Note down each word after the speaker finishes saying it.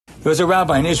There was a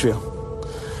rabbi in Israel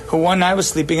who one night was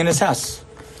sleeping in his house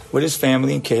with his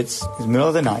family and kids. In the middle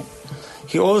of the night,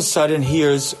 he all of a sudden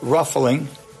hears ruffling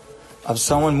of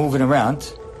someone moving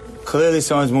around. Clearly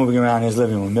someone's moving around in his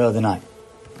living room in the middle of the night.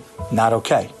 Not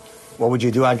okay. What would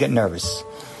you do? I'd get nervous.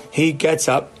 He gets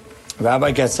up, the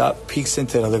rabbi gets up, peeks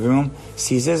into the living room,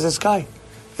 sees there's this guy.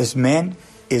 This man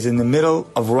is in the middle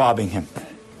of robbing him.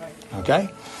 Okay?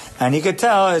 And he could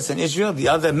tell it's in Israel, the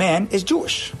other man is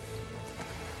Jewish.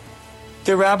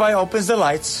 The rabbi opens the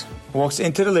lights, walks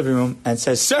into the living room and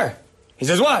says, "Sir." He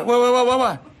says, "What?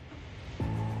 What?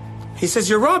 He says,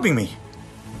 "You're robbing me."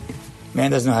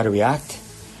 Man doesn't know how to react.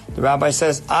 The rabbi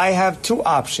says, "I have two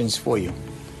options for you.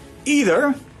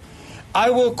 Either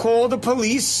I will call the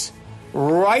police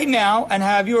right now and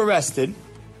have you arrested,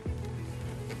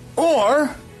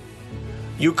 or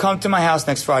you come to my house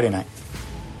next Friday night."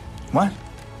 What?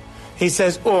 He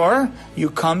says, "Or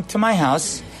you come to my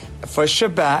house for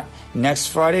Shabbat next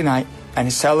Friday night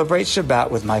and celebrate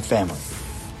Shabbat with my family."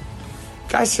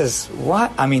 Guy says,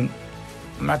 "What? I mean,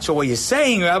 I'm not sure what you're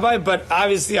saying, Rabbi, but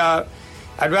obviously I'd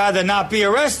rather not be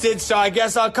arrested, so I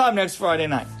guess I'll come next Friday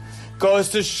night." Goes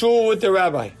to shul with the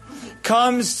rabbi.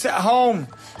 Comes home,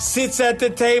 sits at the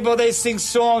table, they sing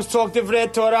songs, talk to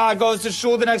Divrei Torah, goes to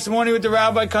shul the next morning with the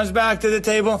rabbi, comes back to the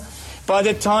table. By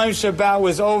the time Shabbat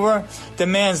was over, the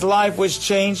man's life was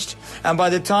changed. And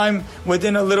by the time,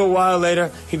 within a little while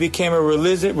later, he became a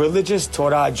religious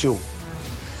Torah Jew.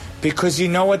 Because you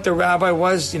know what the rabbi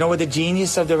was? You know what the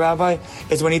genius of the rabbi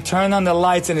is? When he turned on the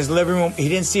lights in his living room, he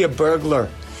didn't see a burglar.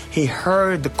 He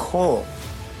heard the call.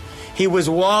 He was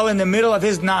while in the middle of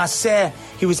his naaseh,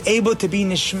 he was able to be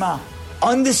nishma.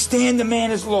 Understand the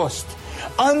man is lost.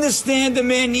 Understand the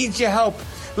man needs your help.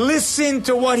 Listen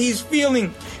to what he's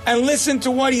feeling, and listen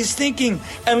to what he's thinking,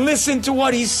 and listen to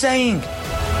what he's saying.